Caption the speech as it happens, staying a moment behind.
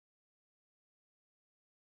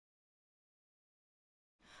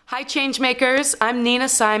Hi Changemakers, I'm Nina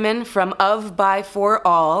Simon from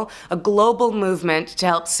OFBYFORALL, a global movement to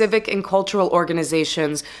help civic and cultural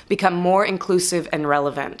organizations become more inclusive and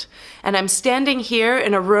relevant. And I'm standing here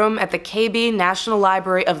in a room at the KB National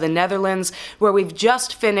Library of the Netherlands where we've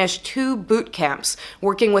just finished 2 boot camps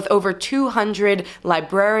working with over 200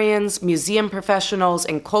 librarians, museum professionals,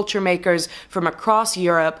 and culture makers from across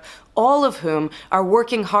Europe, all of whom are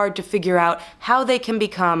working hard to figure out how they can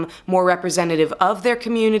become more representative of their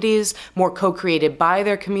communities, more co-created by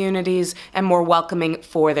their communities, and more welcoming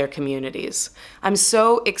for their communities. I'm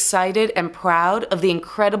so excited and proud of the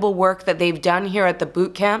incredible work that they've done here at the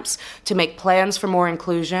boot camps to make plans for more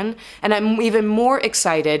inclusion, and I'm even more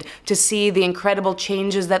excited to see the incredible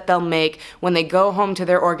changes that they'll make when they go home to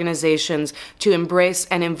their organizations to embrace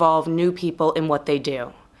and involve new people in what they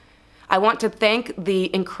do. I want to thank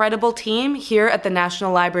the incredible team here at the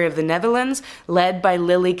National Library of the Netherlands, led by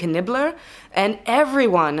Lily Knibler, and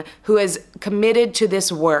everyone who has committed to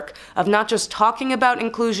this work of not just talking about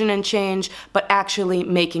inclusion and change, but actually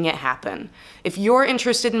making it happen. If you're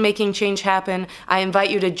interested in making change happen, I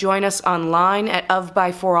invite you to join us online at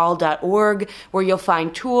ofbyforall.org, where you'll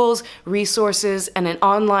find tools, resources, and an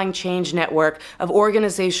online change network of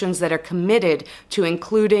organizations that are committed to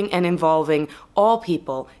including and involving all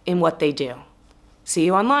people in what they do. See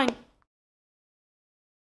you online.